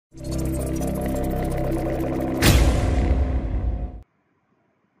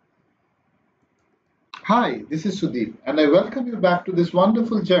Hi, this is Sudeep, and I welcome you back to this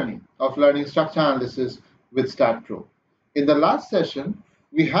wonderful journey of learning structure analysis with STAAD.Pro. In the last session,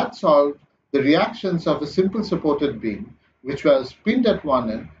 we had solved the reactions of a simple supported beam, which was pinned at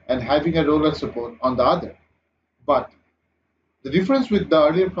one end and having a roller support on the other. But the difference with the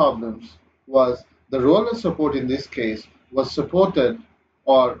earlier problems was the roller support in this case was supported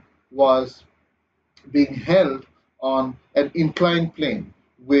or was being held on an inclined plane,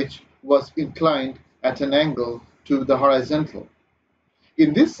 which was inclined at an angle to the horizontal.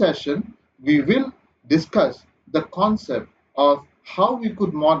 In this session, we will discuss the concept of how we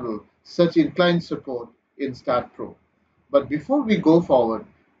could model such inclined support in STAAD.Pro. But before we go forward,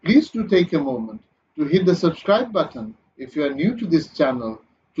 please do take a moment to hit the subscribe button if you are new to this channel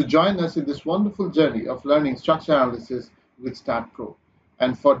to join us in this wonderful journey of learning structure analysis with STAAD.Pro.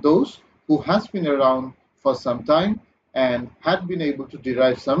 And for those who has been around for some time and had been able to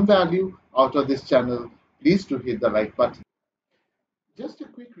derive some value out of this channel, please do hit the like button. Just a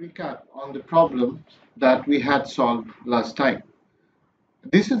quick recap on the problem that we had solved last time.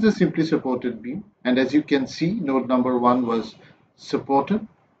 This is the simply supported beam, and as you can see, node number 1 was supported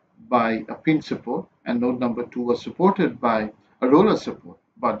by a pin support, and node number 2 was supported by a roller support.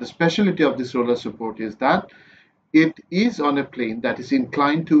 But the specialty of this roller support is that it is on a plane that is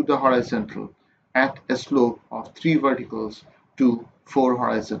inclined to the horizontal at a slope of 3 verticals to 4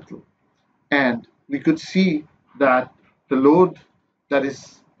 horizontal. And we could see that the load that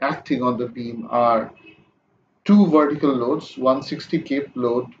is acting on the beam are two vertical loads, 160 kip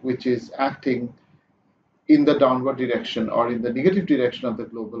load, which is acting in the downward direction or in the negative direction of the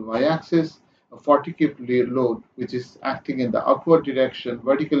global y-axis, a 40 kip load, which is acting in the upward direction,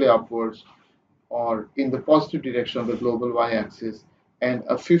 vertically upwards, or in the positive direction of the global y-axis, and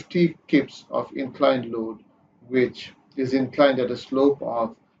a 50 kips of inclined load, which is inclined at a slope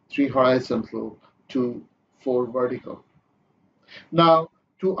of 3 horizontal to 4 vertical. Now,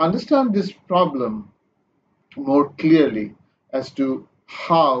 to understand this problem more clearly as to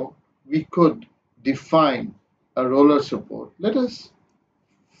how we could define a roller support, let us,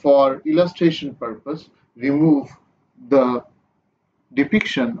 for illustration purpose, remove the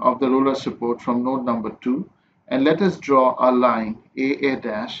depiction of the roller support from node number 2 and let us draw a line AA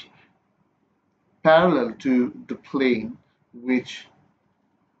dash parallel to the plane which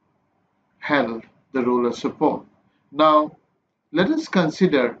held the roller support. Now let us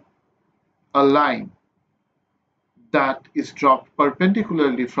consider a line that is dropped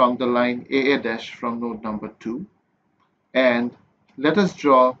perpendicularly from the line AA dash from node number 2, and let us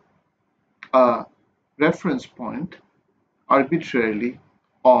draw a reference point arbitrarily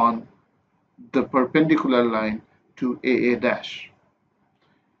on the perpendicular line to AA dash.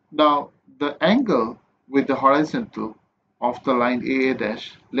 Now the angle with the horizontal of the line AA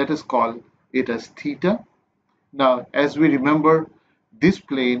dash, let us call it as theta. Now as we remember, this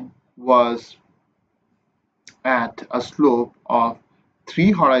plane was at a slope of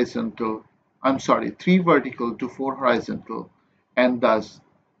 3 vertical to 4 horizontal, and thus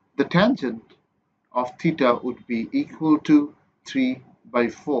the tangent of theta would be equal to 3 by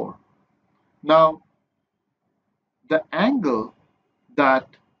 4. Now the angle that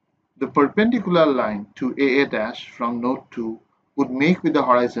the perpendicular line to AA dash from node 2 would make with the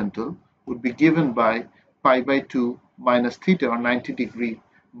horizontal would be given by pi by 2 minus theta, or 90 degree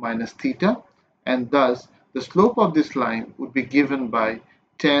minus theta, and thus the slope of this line would be given by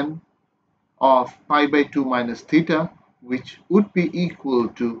tan of pi by 2 minus theta, which would be equal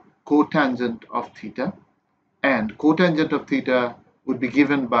to cotangent of theta, and cotangent of theta would be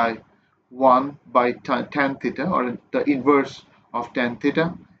given by 1 by tan theta, or the inverse of tan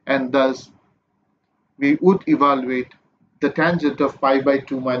theta, and thus we would evaluate the tangent of pi by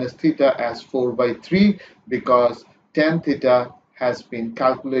 2 minus theta as 4 by 3 because tan theta has been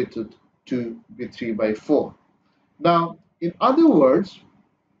calculated to be 3 by 4. Now, in other words,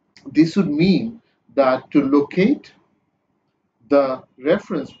 this would mean that to locate the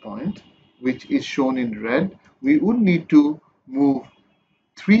reference point, which is shown in red, we would need to move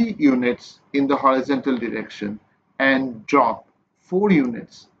 3 units in the horizontal direction and drop 4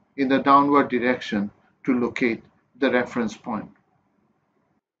 units in the downward direction to locate the reference point.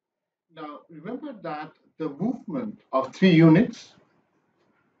 Now, remember that the movement of 3 units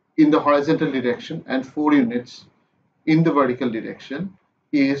in the horizontal direction and 4 units in the vertical direction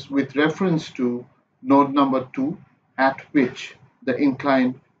is with reference to node number 2 at which the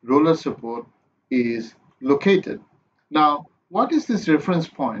inclined roller support is located. Now, what is this reference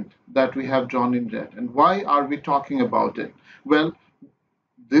point that we have drawn in red, and why are we talking about it? Well,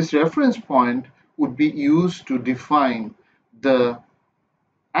 this reference point would be used to define the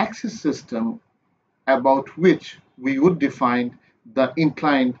axis system about which we would define the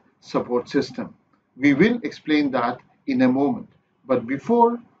inclined support system. We will explain that in a moment. But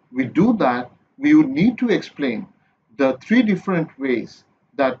before we do that, we would need to explain the three different ways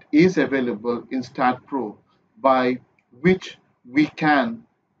that is available in STAAD.Pro by which we can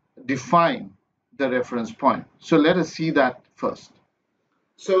define the reference point. So let us see that first.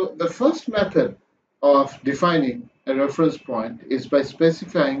 So the first method of defining a reference point is by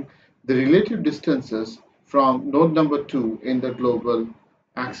specifying the relative distances from node number 2 in the global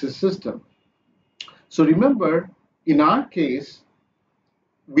axis system. So remember, in our case,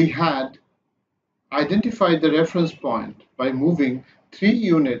 we had identified the reference point by moving 3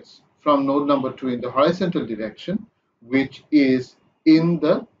 units from node number 2 in the horizontal direction, which is in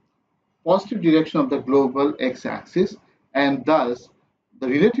the positive direction of the global x-axis, and thus the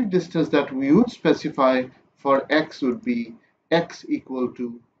relative distance that we would specify for x would be x equal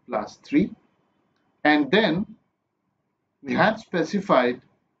to plus 3. And then we had specified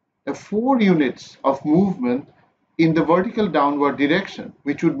a 4 units of movement in the vertical downward direction,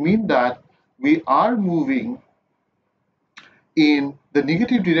 which would mean that we are moving in the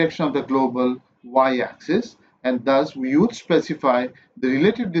negative direction of the global y-axis, and thus we would specify the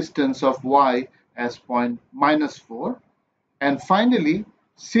relative distance of y as point -4. And finally,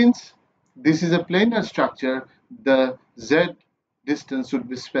 since this is a planar structure, the z distance would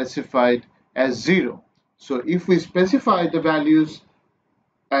be specified as 0. So if we specify the values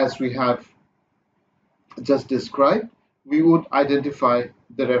as we have just described, we would identify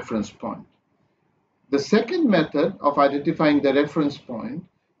the reference point. The second method of identifying the reference point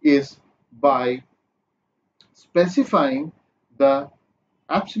is by specifying the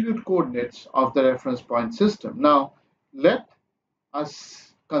absolute coordinates of the reference point system. Now, let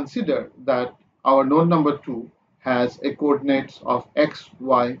us consider that our node number 2 has a coordinates of x,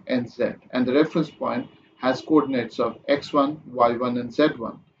 y, and z, and the reference point has coordinates of x1, y1, and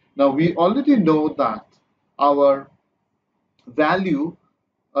z1. Now, we already know that our value,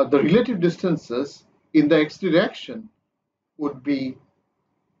 the relative distances in the x direction would be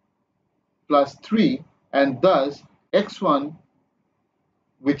plus 3, and thus x1,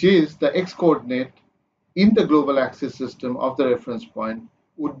 which is the x coordinate in the global axis system of the reference point,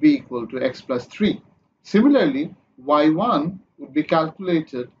 would be equal to x plus 3. Similarly, y1 would be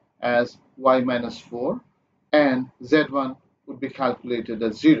calculated as y minus 4, and z1 would be calculated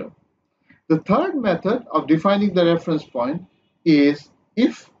as 0. The third method of defining the reference point is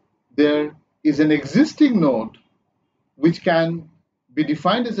if there is an existing node which can be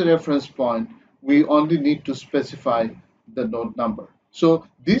defined as a reference point, we only need to specify the node number. So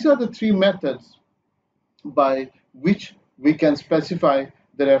these are the three methods by which we can specify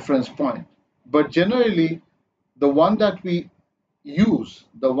the reference point. But generally, the one that we use,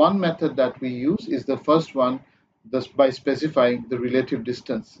 the one method that we use is the first one, thus by specifying the relative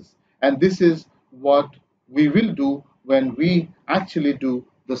distances. And this is what we will do when we actually do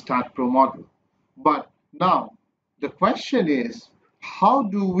the STAAD.Pro model. But now, the question is, how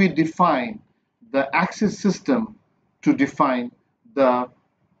do we define the axis system to define the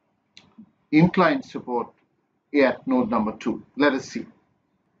inclined support at node number 2? Let us see.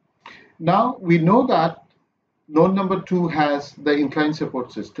 Now we know that node number 2 has the inclined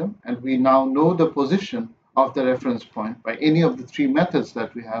support system, and we now know the position of the reference point by any of the three methods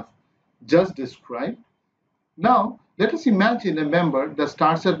that we have just described. Now let us imagine a member that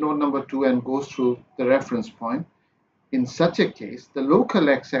starts at node number 2 and goes through the reference point. In such a case, the local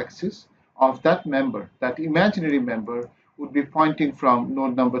x-axis of that member, that imaginary member, would be pointing from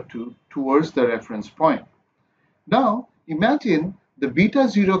node number 2 towards the reference point. Now imagine the beta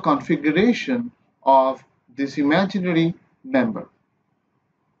 0 configuration of this imaginary member.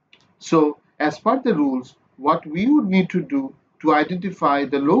 So as per the rules, what we would need to do to identify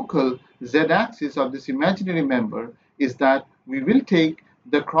the local z-axis of this imaginary member is that we will take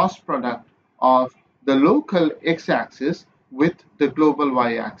the cross product of the local x-axis with the global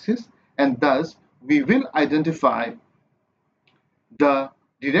y-axis, and thus we will identify the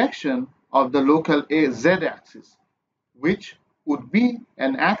direction of the local z-axis, which would be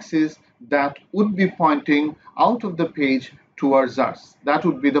an axis that would be pointing out of the page towards us. That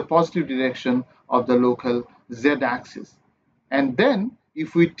would be the positive direction of the local z-axis. And then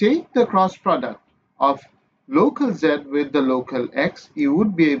if we take the cross product of local z with the local x, you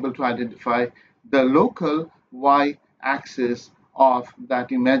would be able to identify the local y-axis of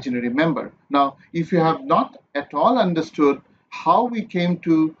that imaginary member. Now, if you have not at all understood how we came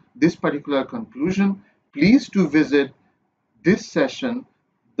to this particular conclusion, please do visit this session,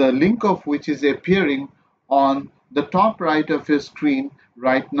 the link of which is appearing on the top right of your screen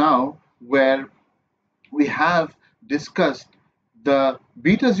right now, where we have discussed the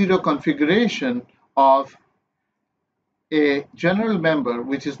beta 0 configuration of a general member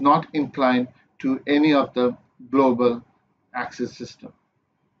which is not inclined to any of the global axis system.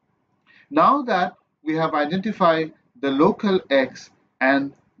 Now that we have identified the local x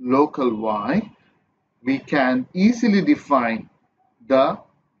and local y, we can easily define the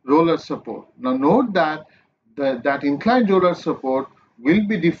roller support. Now note that that inclined roller support will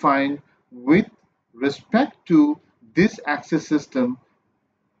be defined with respect to this axis system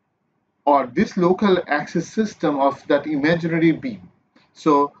or this local axis system of that imaginary beam.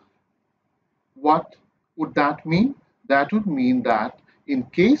 So what would that mean? That would mean that in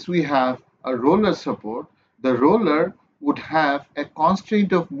case we have a roller support, the roller would have a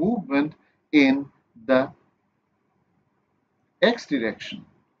constraint of movement in the x direction,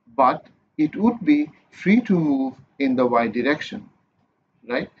 but it would be free to move in the y direction,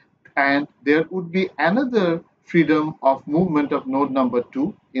 right? And there would be another freedom of movement of node number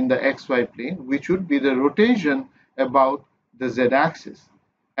 2 in the xy plane, which would be the rotation about the z-axis.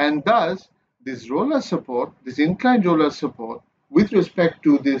 And thus, this roller support, this inclined roller support, with respect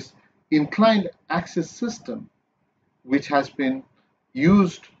to this inclined axis system, which has been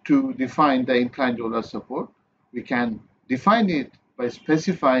used to define the inclined roller support, we can define it by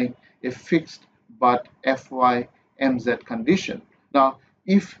specifying a fixed but Fy mz condition. Now,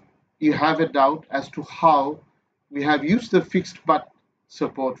 if you have a doubt as to how we have used the fixed but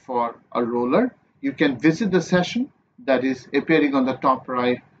support for a roller, you can visit the session that is appearing on the top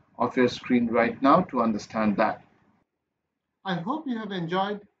right of your screen right now to understand that. I hope you have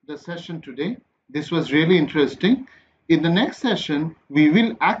enjoyed the session today. This was really interesting. In the next session, we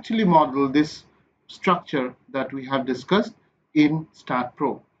will actually model this structure that we have discussed in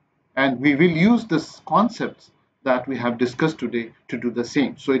STAAD.Pro. And we will use the concepts that we have discussed today to do the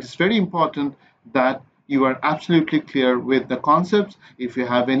same. So it is very important that you are absolutely clear with the concepts. If you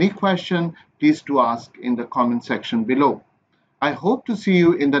have any question, please do ask in the comment section below. I hope to see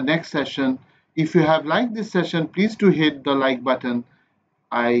you in the next session. If you have liked this session, please do hit the like button.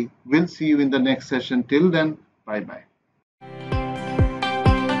 I will see you in the next session. Till then, bye bye.